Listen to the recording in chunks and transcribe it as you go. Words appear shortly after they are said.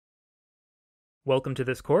Welcome to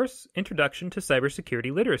this course, Introduction to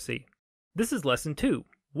Cybersecurity Literacy. This is Lesson 2,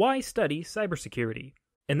 Why Study Cybersecurity?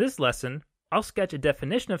 In this lesson, I'll sketch a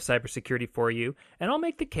definition of cybersecurity for you, and I'll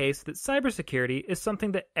make the case that cybersecurity is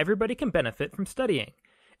something that everybody can benefit from studying.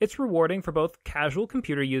 It's rewarding for both casual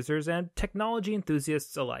computer users and technology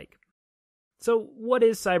enthusiasts alike. So, what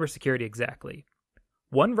is cybersecurity exactly?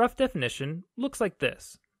 One rough definition looks like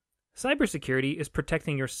this. Cybersecurity is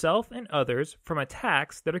protecting yourself and others from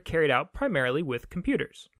attacks that are carried out primarily with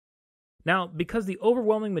computers. Now, because the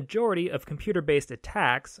overwhelming majority of computer-based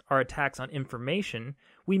attacks are attacks on information,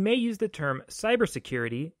 we may use the term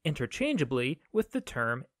cybersecurity interchangeably with the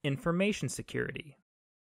term information security.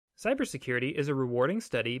 Cybersecurity is a rewarding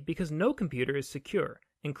study because no computer is secure,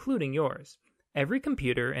 including yours. Every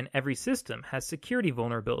computer and every system has security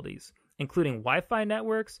vulnerabilities, including Wi-Fi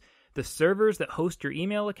networks, the servers that host your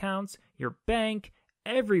email accounts, your bank,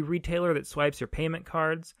 every retailer that swipes your payment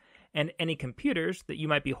cards, and any computers that you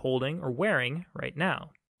might be holding or wearing right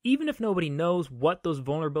now. Even if nobody knows what those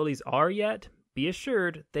vulnerabilities are yet, be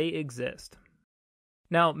assured they exist.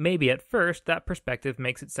 Now, maybe at first that perspective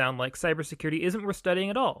makes it sound like cybersecurity isn't worth studying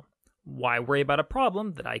at all. Why worry about a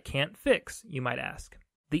problem that I can't fix, you might ask.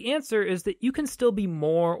 The answer is that you can still be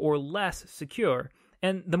more or less secure,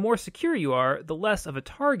 and the more secure you are, the less of a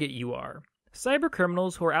target you are.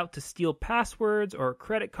 Cybercriminals who are out to steal passwords or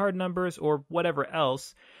credit card numbers or whatever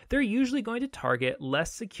else, they're usually going to target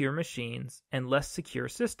less secure machines and less secure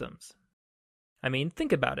systems. I mean,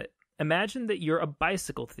 think about it. Imagine that you're a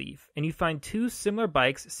bicycle thief and you find two similar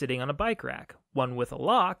bikes sitting on a bike rack, one with a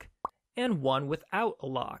lock and one without a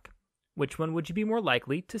lock. Which one would you be more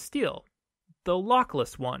likely to steal? The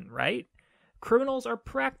lockless one, right? Criminals are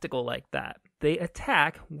practical like that. They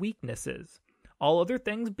attack weaknesses. All other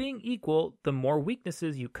things being equal, the more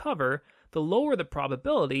weaknesses you cover, the lower the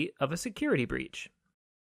probability of a security breach.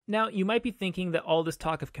 Now, you might be thinking that all this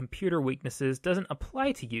talk of computer weaknesses doesn't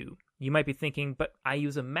apply to you. You might be thinking, but I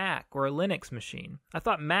use a Mac or a Linux machine. I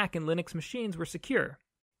thought Mac and Linux machines were secure.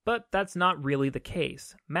 But that's not really the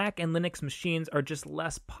case. Mac and Linux machines are just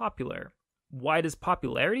less popular. Why does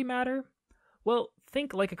popularity matter? Well,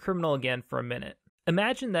 think like a criminal again for a minute.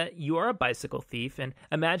 Imagine that you are a bicycle thief, and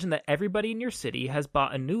imagine that everybody in your city has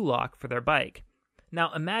bought a new lock for their bike.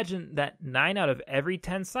 Now imagine that 9 out of every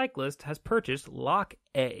 10 cyclists has purchased lock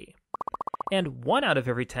A, and 1 out of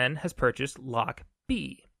every 10 has purchased lock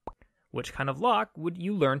B. Which kind of lock would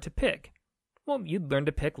you learn to pick? Well, you'd learn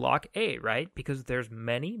to pick lock A, right? Because there's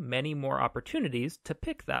many, many more opportunities to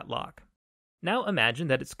pick that lock. Now imagine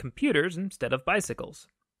that it's computers instead of bicycles.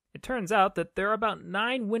 It turns out that there are about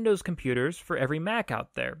 9 Windows computers for every Mac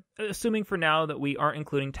out there, assuming for now that we aren't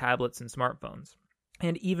including tablets and smartphones.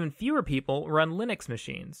 And even fewer people run Linux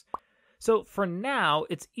machines. So for now,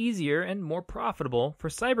 it's easier and more profitable for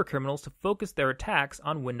cybercriminals to focus their attacks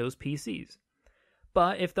on Windows PCs.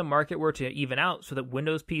 But if the market were to even out so that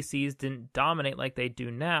Windows PCs didn't dominate like they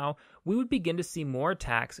do now, we would begin to see more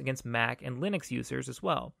attacks against Mac and Linux users as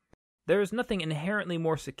well. There is nothing inherently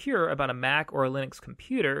more secure about a Mac or a Linux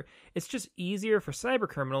computer. It's just easier for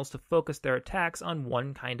cybercriminals to focus their attacks on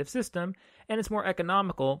one kind of system, and it's more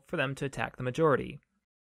economical for them to attack the majority.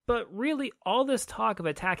 But really, all this talk of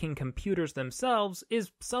attacking computers themselves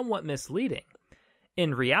is somewhat misleading.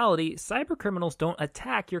 In reality, cybercriminals don't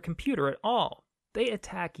attack your computer at all. They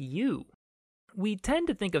attack you. We tend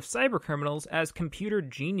to think of cybercriminals as computer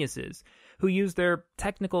geniuses who use their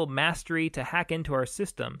technical mastery to hack into our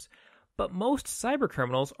systems. But most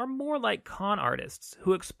cybercriminals are more like con artists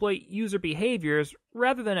who exploit user behaviors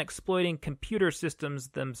rather than exploiting computer systems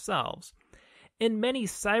themselves. In many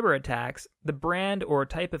cyber attacks, the brand or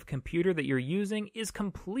type of computer that you're using is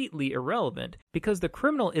completely irrelevant because the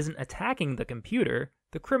criminal isn't attacking the computer,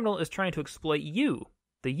 the criminal is trying to exploit you,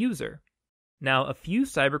 the user. Now, a few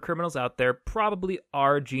cybercriminals out there probably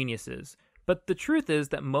are geniuses. But the truth is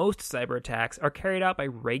that most cyber attacks are carried out by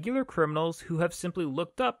regular criminals who have simply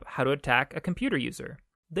looked up how to attack a computer user.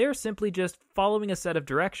 They're simply just following a set of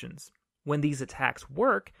directions. When these attacks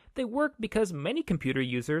work, they work because many computer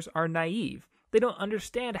users are naive. They don't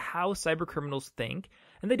understand how cybercriminals think,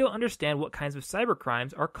 and they don't understand what kinds of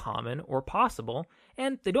cybercrimes are common or possible,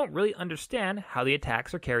 and they don't really understand how the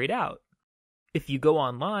attacks are carried out. If you go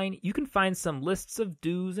online, you can find some lists of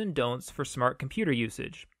do's and don'ts for smart computer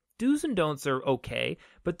usage. Do's and don'ts are okay,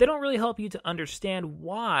 but they don't really help you to understand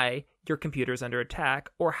why your computer is under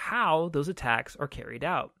attack or how those attacks are carried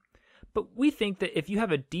out. But we think that if you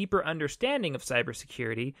have a deeper understanding of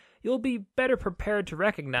cybersecurity, you'll be better prepared to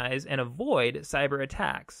recognize and avoid cyber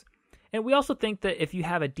attacks. And we also think that if you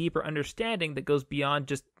have a deeper understanding that goes beyond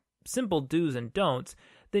just simple do's and don'ts,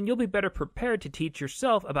 then you'll be better prepared to teach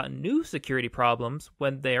yourself about new security problems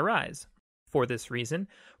when they arise. For this reason,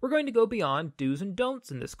 we're going to go beyond do's and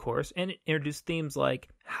don'ts in this course and introduce themes like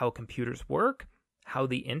how computers work, how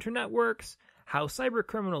the internet works, how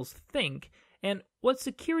cybercriminals think, and what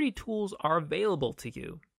security tools are available to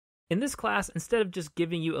you. In this class, instead of just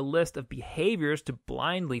giving you a list of behaviors to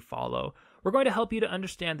blindly follow, we're going to help you to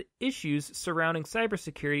understand the issues surrounding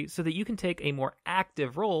cybersecurity so that you can take a more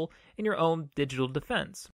active role in your own digital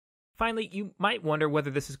defense. Finally, you might wonder whether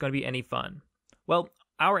this is going to be any fun. Well,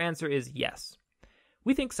 our answer is yes.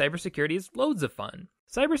 We think cybersecurity is loads of fun.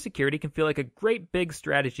 Cybersecurity can feel like a great big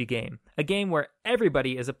strategy game, a game where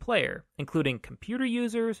everybody is a player, including computer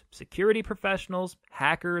users, security professionals,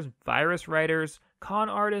 hackers, virus writers, con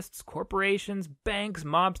artists, corporations, banks,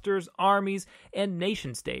 mobsters, armies, and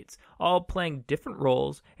nation states, all playing different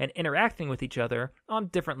roles and interacting with each other on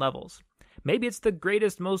different levels. Maybe it's the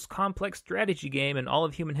greatest, most complex strategy game in all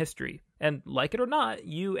of human history, and like it or not,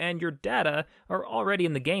 you and your data are already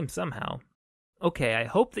in the game somehow. Okay, I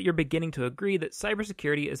hope that you're beginning to agree that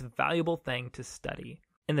cybersecurity is a valuable thing to study.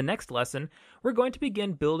 In the next lesson, we're going to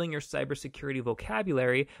begin building your cybersecurity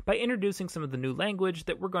vocabulary by introducing some of the new language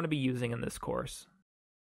that we're going to be using in this course.